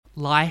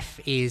Life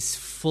is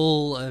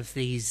full of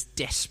these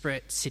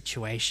desperate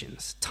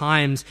situations,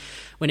 times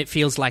when it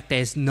feels like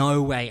there's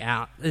no way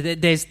out.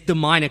 There's the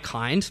minor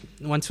kind.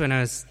 Once when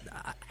I was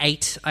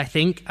 8, I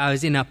think, I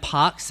was in a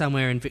park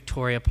somewhere in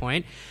Victoria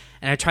Point,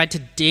 and I tried to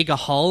dig a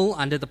hole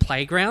under the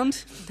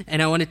playground,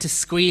 and I wanted to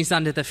squeeze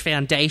under the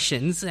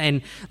foundations,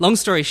 and long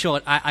story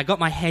short, I got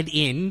my head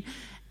in,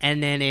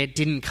 and then it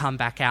didn't come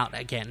back out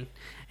again.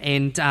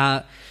 And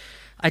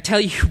I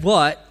tell you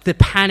what, the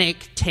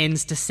panic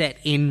tends to set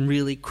in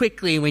really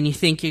quickly when you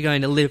think you're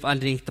going to live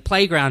underneath the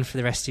playground for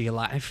the rest of your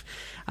life.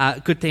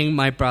 Good thing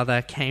my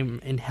brother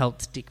came and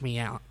helped dig me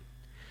out.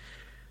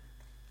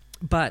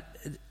 But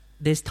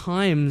there's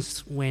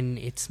times when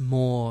it's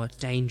more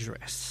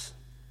dangerous,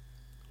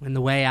 when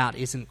the way out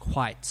isn't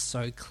quite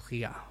so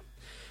clear.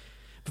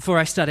 Before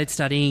I started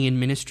studying in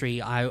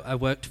ministry, I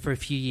worked for a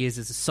few years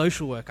as a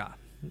social worker.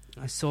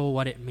 I saw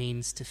what it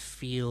means to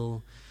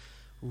feel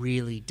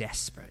really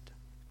desperate.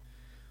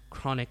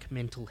 Chronic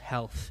mental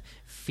health,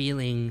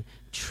 feeling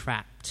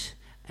trapped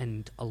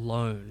and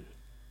alone.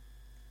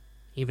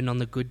 Even on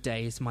the good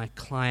days, my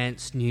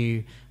clients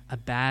knew a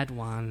bad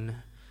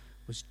one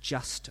was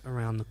just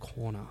around the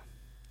corner.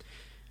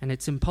 And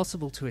it's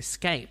impossible to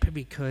escape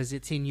because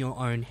it's in your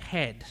own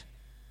head.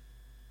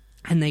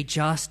 And they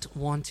just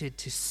wanted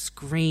to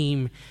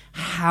scream,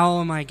 how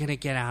am I going to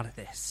get out of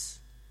this?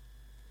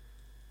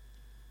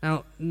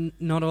 Now,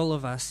 not all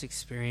of us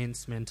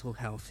experience mental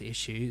health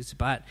issues,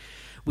 but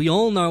we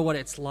all know what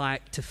it's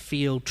like to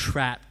feel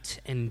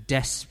trapped and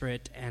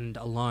desperate and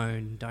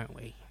alone, don't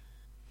we?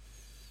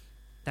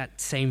 That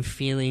same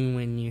feeling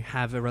when you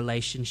have a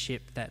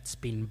relationship that's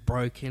been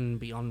broken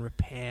beyond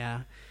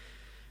repair,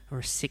 or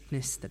a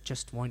sickness that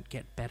just won't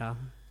get better,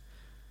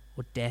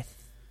 or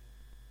death,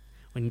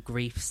 when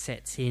grief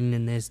sets in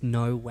and there's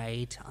no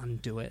way to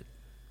undo it.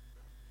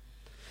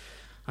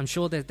 I'm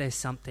sure that there's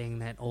something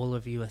that all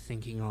of you are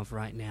thinking of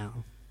right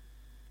now.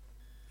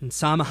 And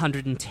Psalm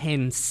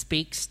 110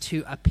 speaks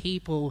to a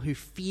people who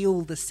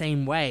feel the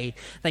same way.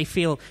 They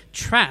feel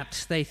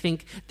trapped. They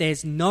think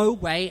there's no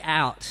way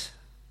out.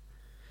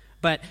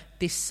 But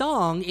this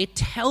song, it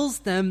tells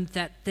them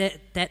that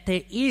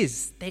there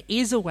is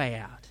a way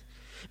out.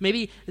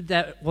 Maybe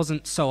that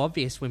wasn't so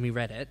obvious when we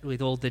read it,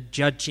 with all the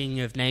judging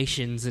of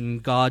nations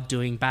and God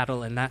doing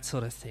battle and that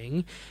sort of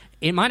thing.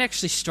 It might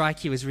actually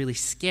strike you as really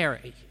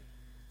scary.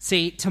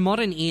 See, to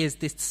modern ears,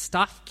 this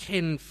stuff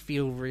can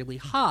feel really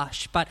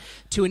harsh, but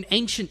to an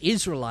ancient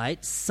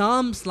Israelite,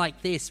 psalms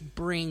like this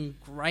bring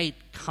great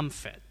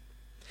comfort.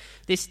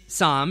 This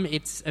psalm,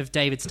 it's of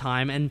David's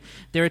time, and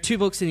there are 2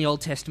 books in the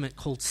Old Testament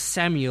called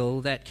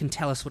Samuel that can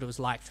tell us what it was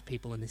like for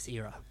people in this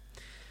era.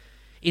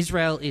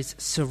 Israel is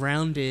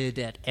surrounded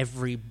at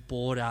every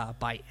border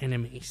by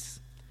enemies.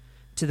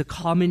 To the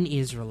common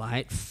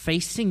Israelite,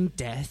 facing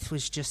death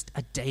was just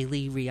a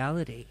daily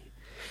reality.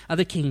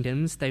 Other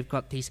kingdoms, they've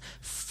got these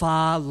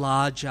far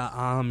larger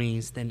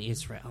armies than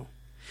Israel.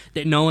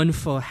 They're known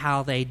for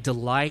how they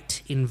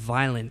delight in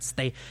violence.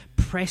 They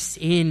press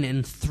in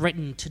and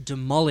threaten to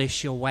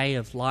demolish your way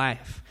of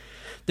life.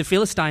 The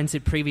Philistines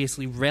had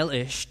previously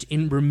relished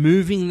in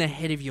removing the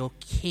head of your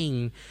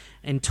king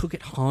and took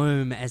it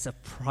home as a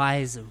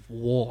prize of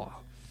war.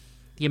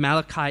 The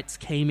Amalekites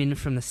came in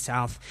from the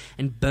south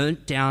and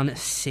burnt down a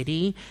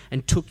city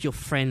and took your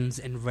friends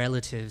and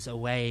relatives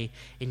away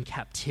in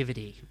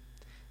captivity.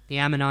 The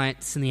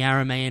Ammonites and the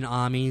Aramean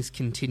armies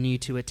continue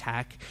to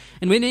attack.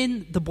 And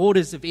within the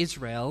borders of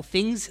Israel,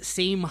 things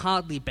seem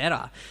hardly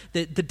better.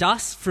 The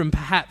dust from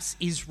perhaps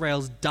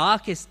Israel's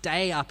darkest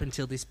day up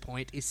until this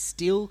point is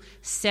still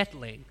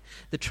settling.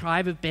 The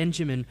tribe of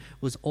Benjamin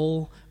was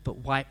all but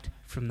wiped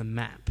from the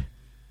map.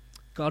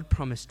 God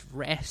promised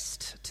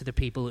rest to the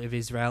people of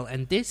Israel,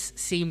 and this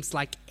seems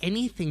like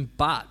anything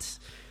but.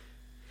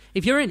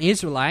 If you're an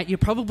Israelite, you're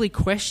probably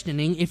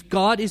questioning if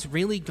God is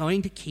really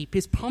going to keep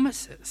his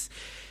promises.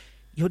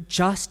 You're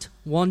just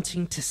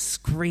wanting to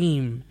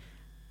scream,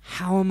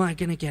 how am I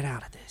going to get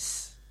out of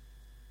this?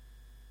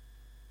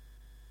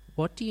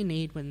 What do you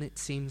need when it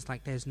seems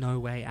like there's no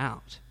way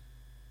out?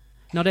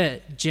 Not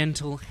a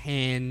gentle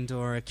hand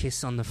or a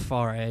kiss on the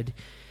forehead.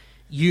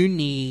 You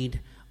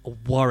need a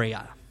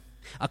warrior,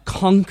 a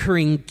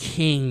conquering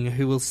king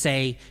who will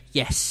say,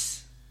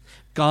 yes,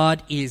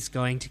 God is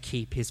going to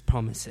keep his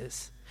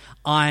promises.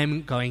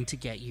 I'm going to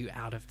get you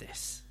out of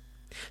this.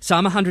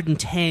 Psalm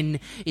 110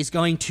 is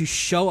going to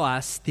show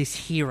us this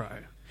hero.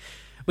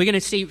 We're going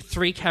to see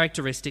 3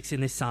 characteristics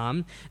in this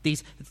psalm,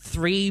 these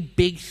 3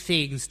 big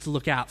things to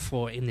look out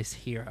for in this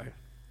hero.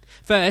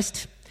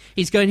 First,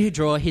 he's going to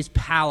draw his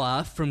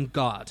power from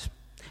God.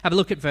 Have a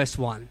look at verse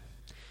 1.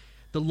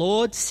 The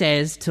Lord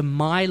says to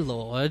my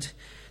Lord,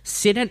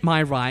 sit at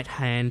my right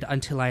hand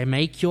until I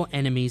make your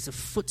enemies a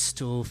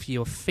footstool for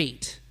your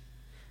feet.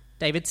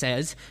 David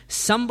says,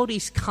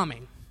 somebody's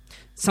coming.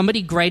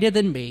 Somebody greater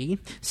than me,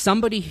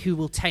 somebody who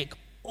will take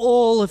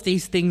all of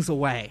these things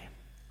away.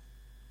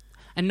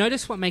 And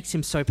notice what makes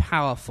him so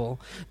powerful.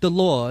 The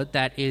Lord,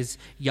 that is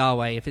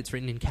Yahweh, if it's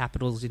written in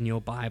capitals in your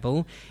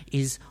Bible,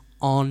 is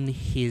on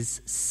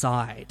his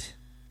side.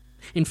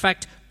 In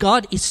fact,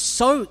 God is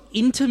so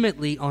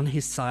intimately on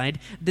his side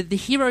that the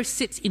hero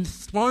sits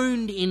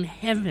enthroned in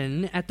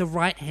heaven at the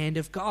right hand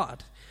of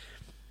God.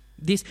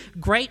 This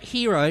great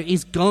hero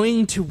is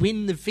going to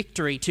win the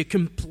victory, to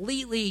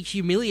completely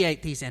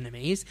humiliate these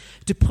enemies,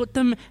 to put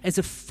them as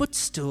a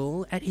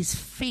footstool at his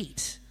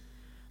feet.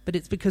 But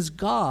it's because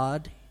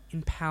God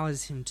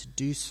empowers him to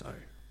do so.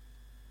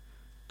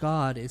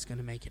 God is going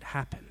to make it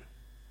happen.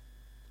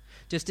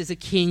 Just as a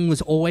king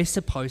was always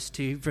supposed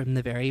to from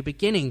the very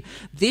beginning,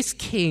 this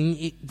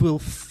king will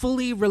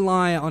fully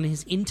rely on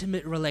his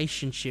intimate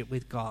relationship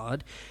with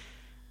God,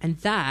 and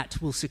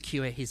that will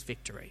secure his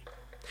victory.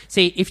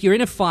 See, if you're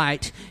in a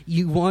fight,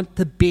 you want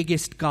the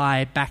biggest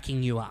guy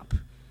backing you up.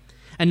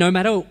 And no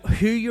matter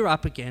who you're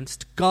up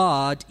against,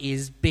 God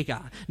is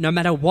bigger. No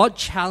matter what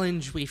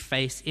challenge we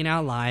face in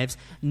our lives,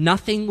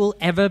 nothing will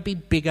ever be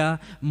bigger,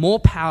 more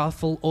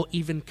powerful, or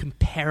even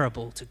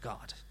comparable to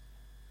God.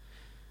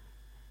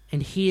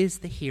 And here's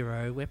the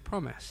hero we're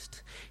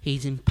promised.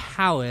 He's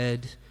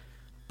empowered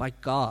by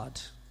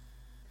God.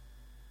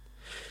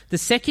 The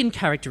second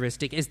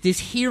characteristic is this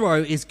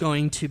hero is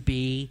going to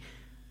be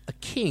a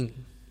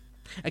king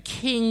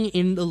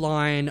in the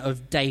line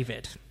of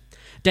David.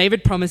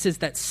 David promises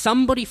that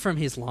somebody from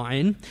his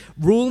line,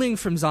 ruling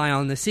from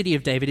Zion, the city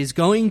of David, is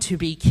going to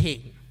be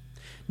king,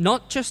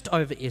 not just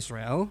over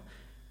Israel,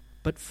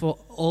 but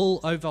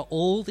over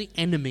all the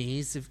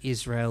enemies of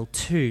Israel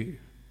too.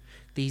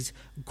 These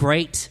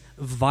great,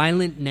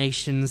 violent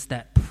nations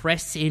that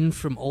press in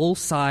from all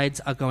sides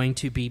are going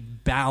to be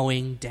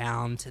bowing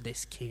down to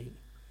this king.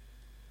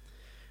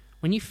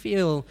 When you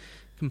feel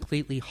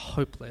completely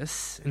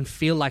hopeless and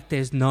feel like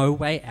there's no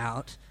way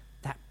out,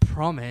 that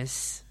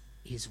promise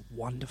is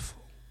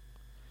wonderful.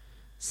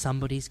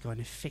 Somebody's going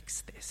to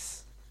fix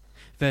this.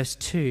 Verse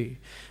 2,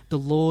 the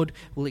Lord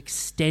will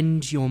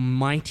extend your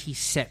mighty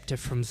scepter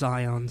from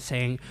Zion,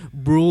 saying,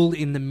 rule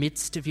in the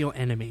midst of your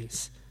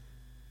enemies.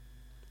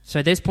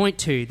 So there's point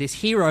 2. This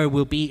hero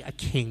will be a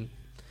king,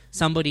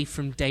 somebody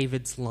from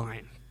David's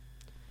line.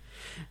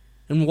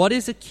 And what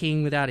is a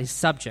king without his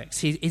subjects?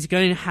 He's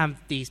going to have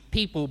these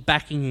people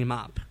backing him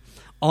up,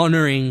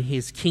 honoring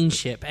his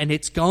kingship, and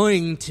it's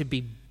going to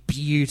be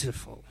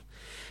beautiful.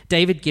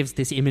 David gives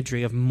this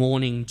imagery of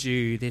morning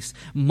dew, this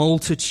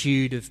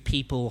multitude of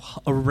people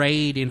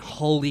arrayed in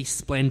holy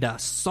splendor,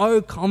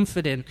 so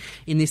confident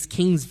in this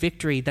king's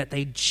victory that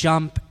they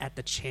jump at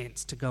the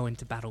chance to go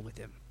into battle with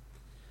him,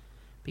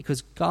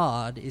 because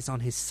God is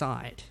on his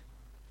side.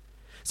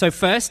 So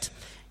first,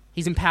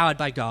 he's empowered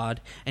by God,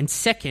 and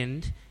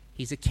second,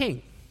 he's a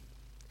king.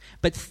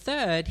 But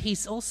third,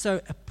 he's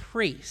also a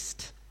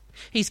priest.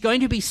 He's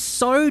going to be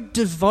so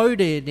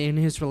devoted in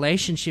his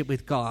relationship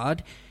with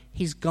God,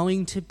 he's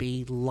going to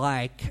be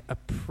like a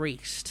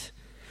priest.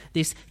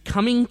 This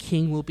coming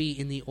king will be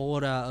in the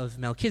order of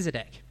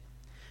Melchizedek.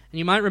 And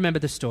you might remember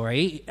the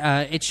story.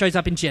 It shows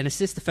up in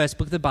Genesis, the first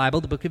book of the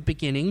Bible, the book of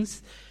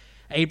beginnings.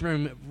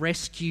 Abram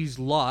rescues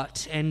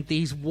Lot, and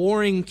these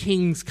warring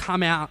kings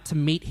come out to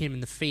meet him in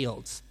the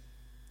fields.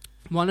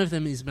 One of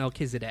them is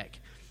Melchizedek.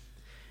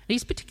 And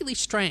he's particularly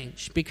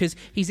strange because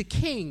he's a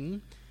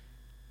king,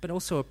 but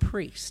also a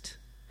priest.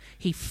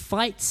 He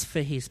fights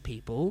for his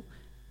people,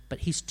 but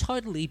he's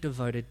totally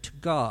devoted to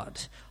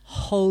God,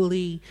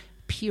 holy,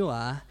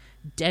 pure,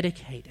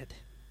 dedicated.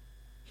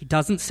 He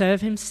doesn't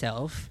serve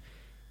himself,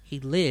 he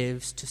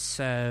lives to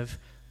serve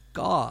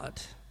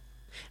God.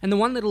 And the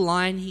one little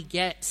line he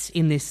gets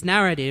in this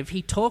narrative,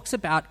 he talks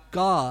about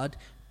God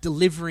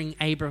delivering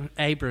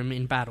Abram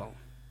in battle.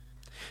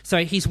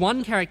 So he's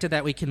one character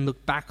that we can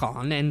look back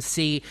on and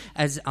see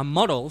as a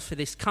model for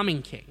this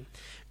coming king.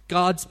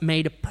 God's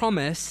made a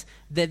promise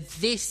that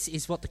this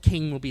is what the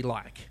king will be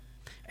like.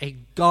 A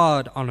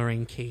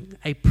God-honoring king,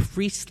 a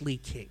priestly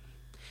king.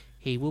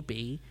 He will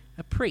be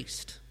a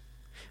priest.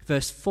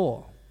 Verse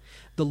 4,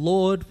 the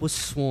Lord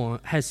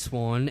has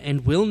sworn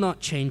and will not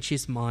change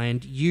his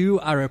mind. You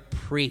are a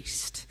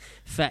priest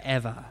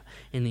forever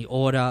in the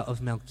order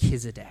of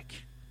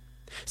Melchizedek.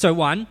 So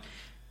 1,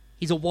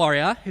 he's a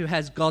warrior who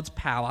has God's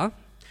power.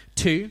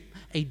 2,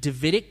 a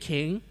Davidic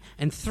king.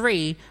 And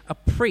 3, a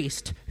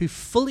priest who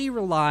fully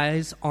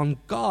relies on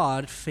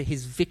God for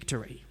his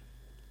victory.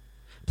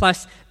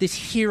 Plus, this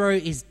hero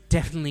is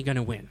definitely going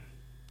to win.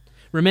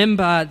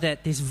 Remember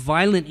that this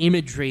violent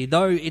imagery,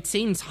 though it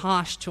seems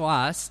harsh to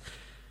us,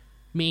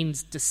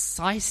 means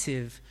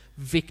decisive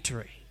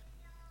victory.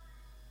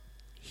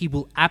 He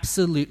will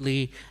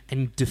absolutely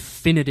and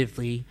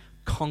definitively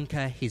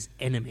conquer his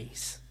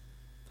enemies.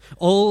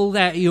 All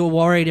that you're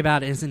worried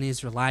about as an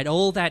Israelite,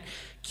 all that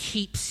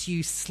keeps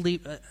you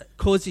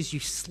causes you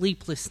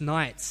sleepless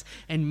nights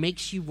and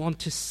makes you want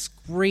to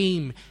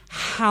scream,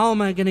 how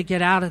am I going to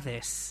get out of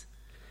this?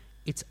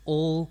 It's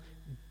all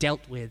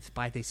dealt with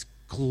by this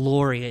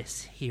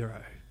glorious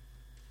hero.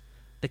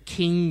 The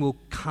king will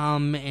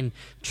come and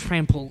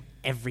trample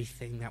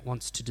everything that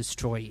wants to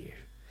destroy you.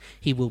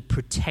 He will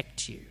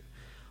protect you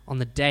on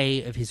the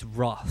day of his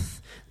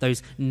wrath.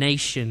 Those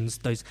nations,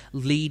 those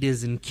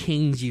leaders and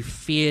kings you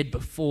feared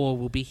before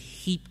will be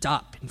heaped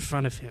up in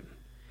front of him.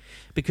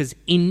 Because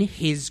in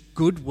his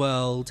good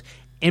world,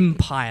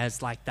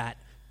 empires like that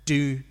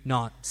do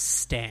not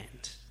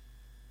stand.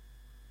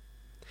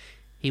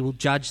 He will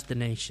judge the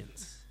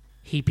nations,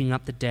 heaping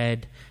up the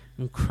dead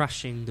and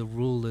crushing the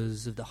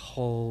rulers of the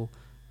whole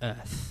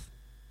earth.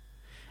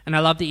 And I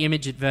love the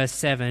image at verse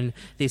 7,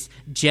 this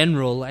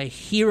general, a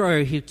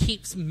hero who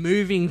keeps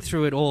moving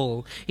through it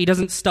all. He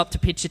doesn't stop to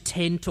pitch a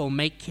tent or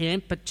make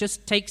camp, but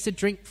just takes a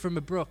drink from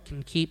a brook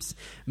and keeps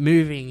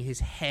moving, his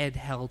head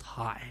held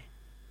high.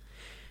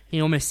 He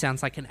almost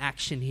sounds like an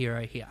action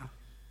hero here.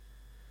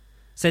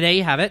 So there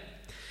you have it.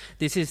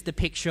 This is the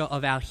picture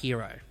of our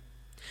hero.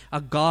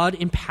 A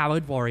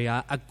God-empowered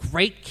warrior, a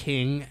great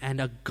king, and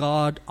a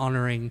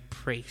God-honoring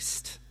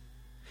priest.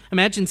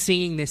 Imagine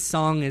singing this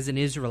song as an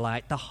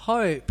Israelite, the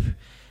hope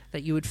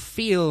that you would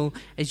feel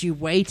as you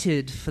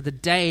waited for the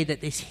day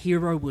that this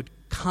hero would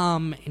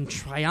come and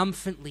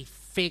triumphantly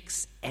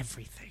fix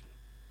everything.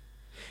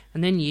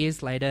 And then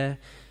years later,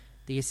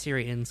 the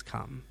Assyrians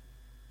come.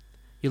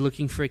 You're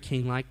looking for a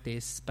king like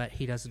this, but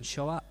he doesn't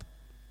show up.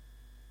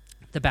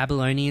 The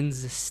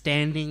Babylonians are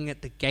standing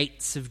at the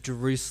gates of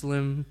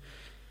Jerusalem,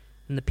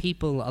 and the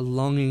people are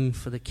longing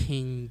for the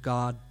king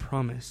God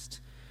promised,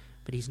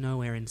 but he's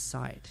nowhere in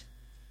sight.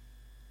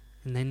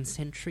 And then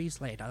centuries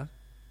later,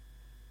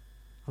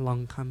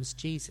 along comes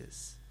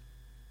Jesus.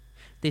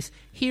 This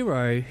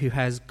hero who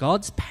has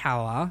God's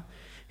power,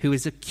 who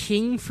is a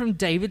king from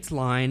David's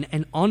line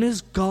and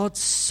honors God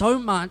so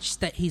much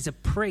that he's a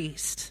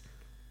priest.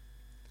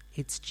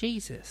 It's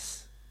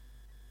Jesus.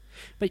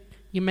 But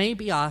you may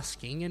be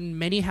asking, and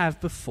many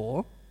have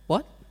before,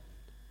 what?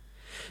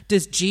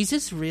 Does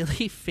Jesus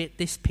really fit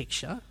this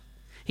picture?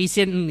 He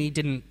certainly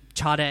didn't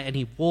charter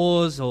any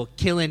wars or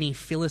kill any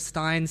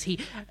Philistines. He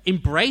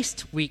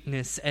embraced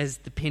weakness as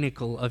the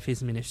pinnacle of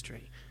his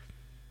ministry.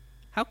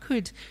 How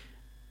could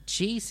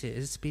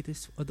Jesus be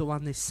the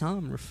one this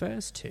psalm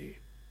refers to?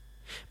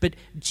 But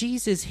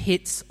Jesus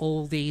hits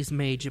all these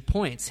major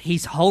points.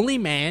 He's holy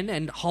man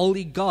and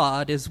holy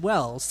God as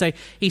well. So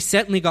he's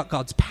certainly got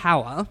God's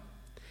power.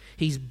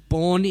 He's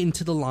born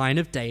into the line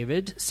of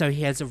David, so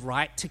he has a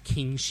right to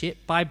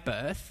kingship by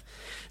birth.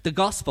 The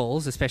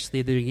Gospels, especially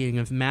at the beginning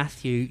of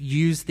Matthew,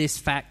 use this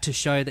fact to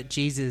show that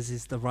Jesus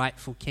is the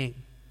rightful king.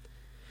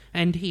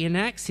 And he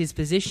enacts his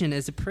position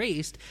as a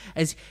priest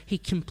as he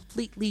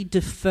completely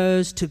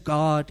defers to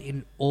God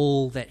in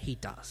all that he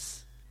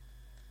does.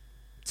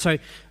 So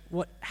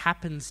what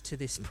happens to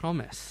this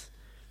promise?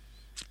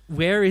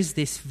 Where is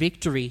this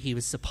victory he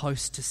was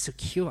supposed to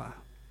secure?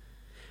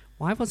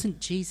 Why wasn't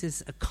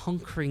Jesus a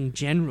conquering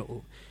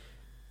general?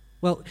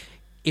 Well,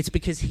 it's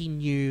because he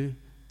knew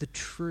the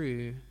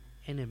true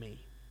enemy.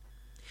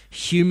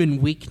 Human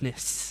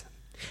weakness,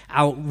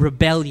 our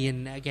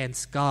rebellion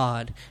against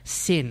God,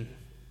 sin.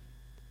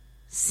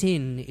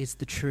 Sin is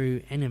the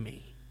true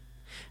enemy.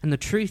 And the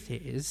truth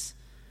is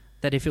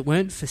that if it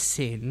weren't for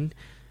sin,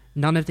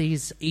 none of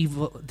these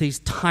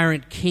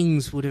tyrant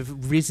kings would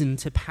have risen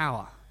to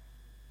power.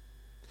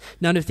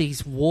 None of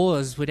these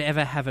wars would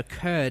ever have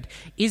occurred.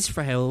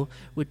 Israel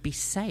would be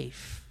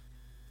safe.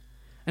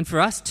 And for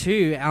us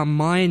too, our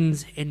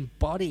minds and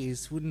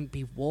bodies wouldn't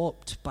be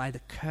warped by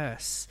the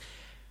curse.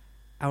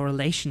 Our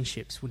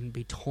relationships wouldn't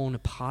be torn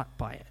apart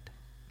by it.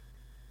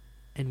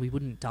 And we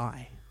wouldn't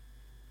die.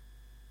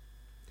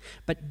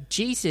 But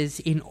Jesus,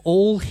 in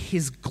all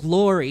his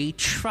glory,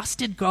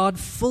 trusted God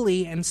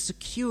fully and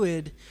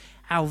secured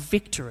our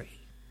victory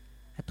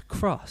at the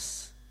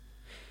cross.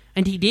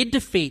 And he did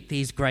defeat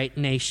these great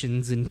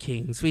nations and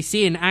kings. We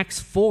see in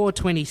Acts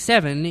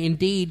 4:27,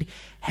 indeed,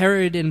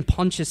 Herod and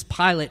Pontius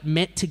Pilate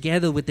met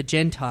together with the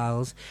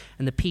Gentiles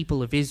and the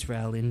people of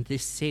Israel in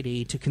this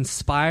city to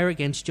conspire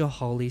against your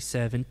holy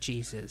servant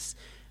Jesus,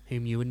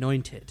 whom you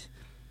anointed.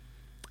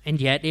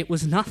 And yet it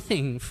was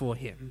nothing for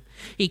him.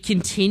 He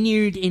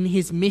continued in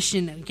his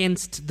mission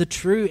against the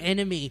true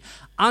enemy,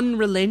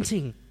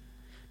 unrelenting,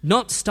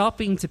 not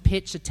stopping to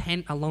pitch a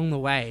tent along the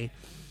way.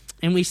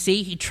 And we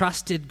see he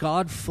trusted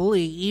God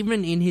fully,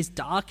 even in his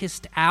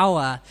darkest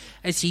hour,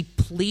 as he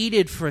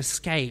pleaded for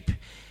escape.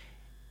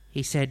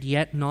 He said,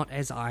 "Yet not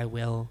as I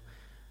will,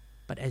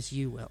 but as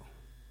you will."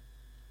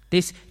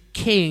 This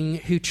king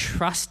who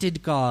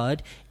trusted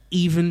God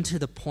even to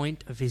the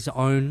point of his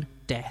own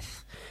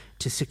death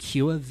to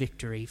secure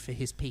victory for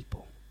his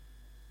people.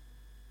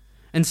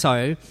 And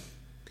so,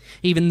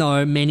 even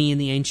though many in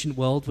the ancient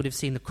world would have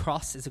seen the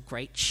cross as a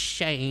great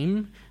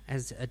shame,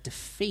 as a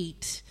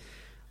defeat,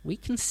 we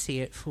can see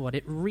it for what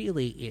it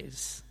really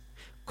is.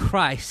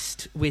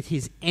 Christ with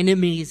his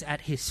enemies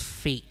at his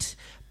feet,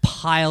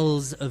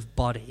 piles of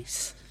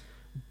bodies,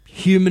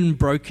 human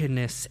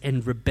brokenness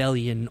and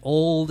rebellion,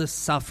 all the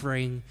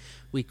suffering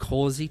we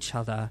cause each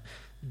other,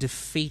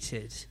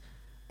 defeated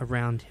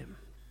around him.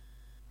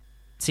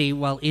 See,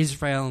 while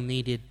Israel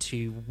needed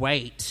to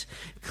wait,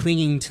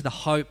 clinging to the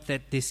hope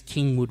that this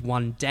king would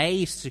one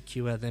day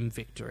secure them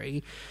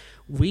victory,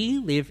 we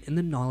live in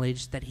the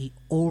knowledge that he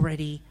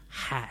already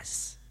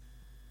has.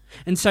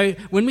 And so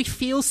when we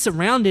feel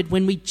surrounded,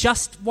 when we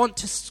just want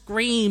to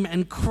scream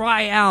and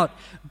cry out,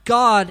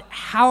 "God,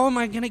 how am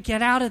I going to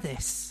get out of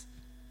this?"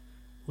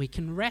 we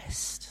can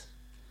rest.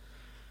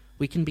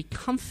 We can be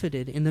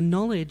comforted in the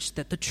knowledge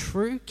that the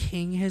true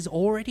King has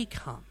already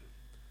come,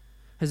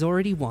 has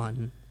already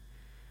won,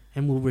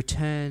 and will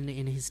return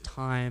in his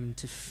time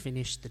to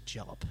finish the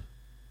job.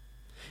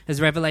 As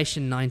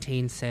Revelation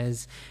 19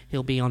 says,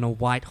 he'll be on a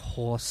white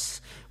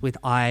horse with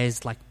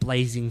eyes like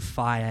blazing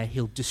fire.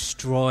 He'll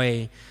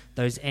destroy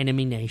those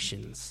enemy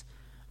nations.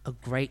 A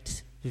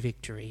great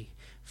victory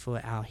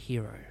for our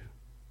hero.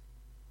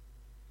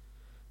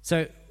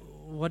 So,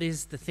 what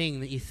is the thing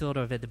that you thought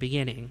of at the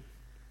beginning?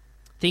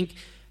 Think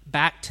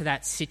back to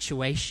that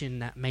situation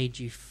that made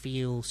you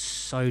feel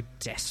so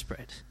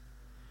desperate.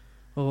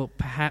 Or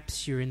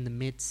perhaps you're in the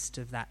midst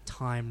of that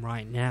time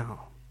right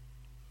now.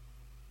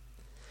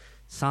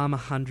 Psalm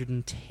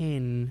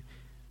 110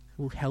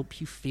 will help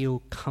you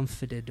feel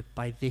comforted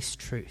by this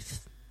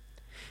truth.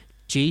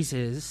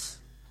 Jesus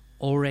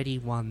already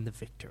won the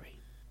victory.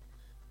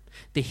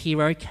 The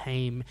hero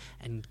came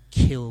and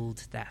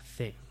killed that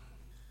thing.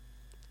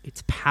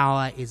 Its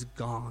power is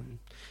gone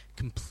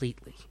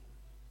completely.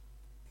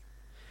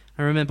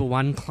 I remember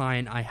one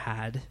client I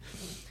had,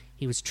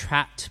 he was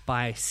trapped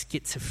by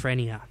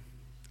schizophrenia.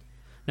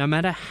 No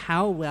matter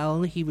how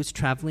well he was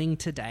traveling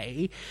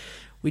today,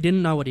 we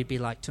didn't know what he'd be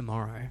like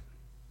tomorrow.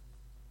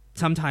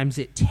 Sometimes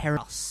it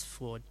terrorized us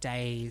for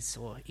days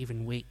or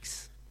even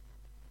weeks.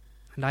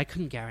 And I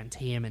couldn't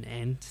guarantee him an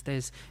end.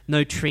 There's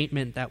no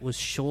treatment that was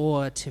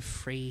sure to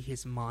free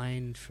his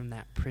mind from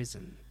that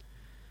prison.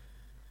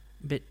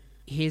 But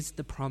here's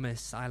the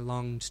promise I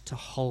longed to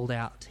hold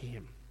out to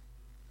him.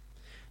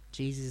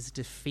 Jesus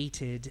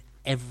defeated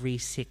every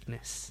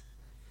sickness,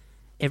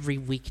 every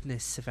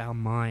weakness of our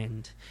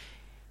mind.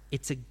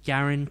 It's a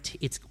guarantee.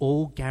 It's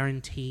all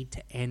guaranteed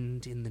to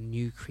end in the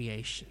new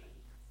creation.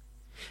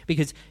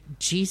 Because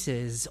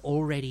Jesus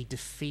already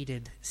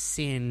defeated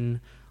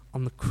sin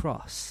on the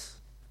cross.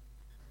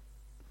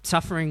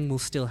 Suffering will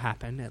still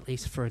happen, at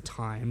least for a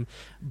time,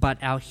 but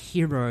our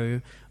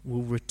hero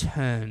will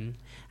return,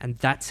 and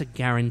that's a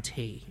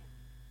guarantee,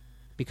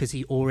 because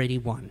he already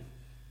won.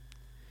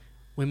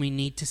 When we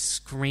need to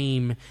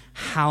scream,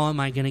 how am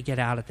I going to get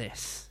out of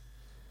this?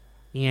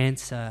 The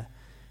answer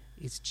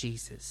is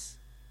Jesus.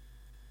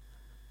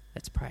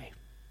 Let's pray.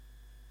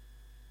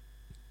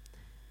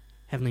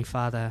 Heavenly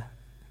Father,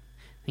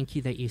 thank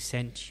you that you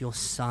sent your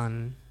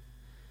Son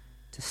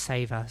to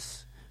save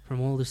us from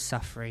all the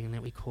suffering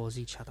that we cause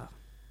each other.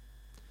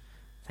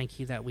 Thank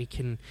you that we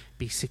can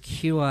be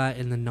secure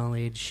in the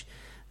knowledge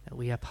that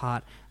we are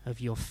part of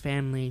your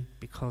family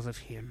because of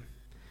him,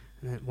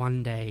 and that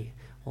one day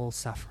all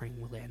suffering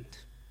will end.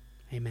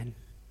 Amen.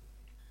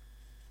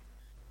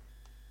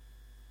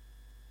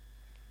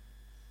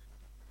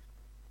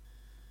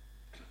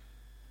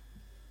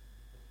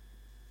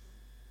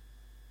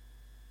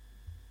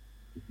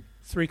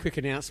 Three quick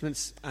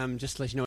announcements, just to let you know.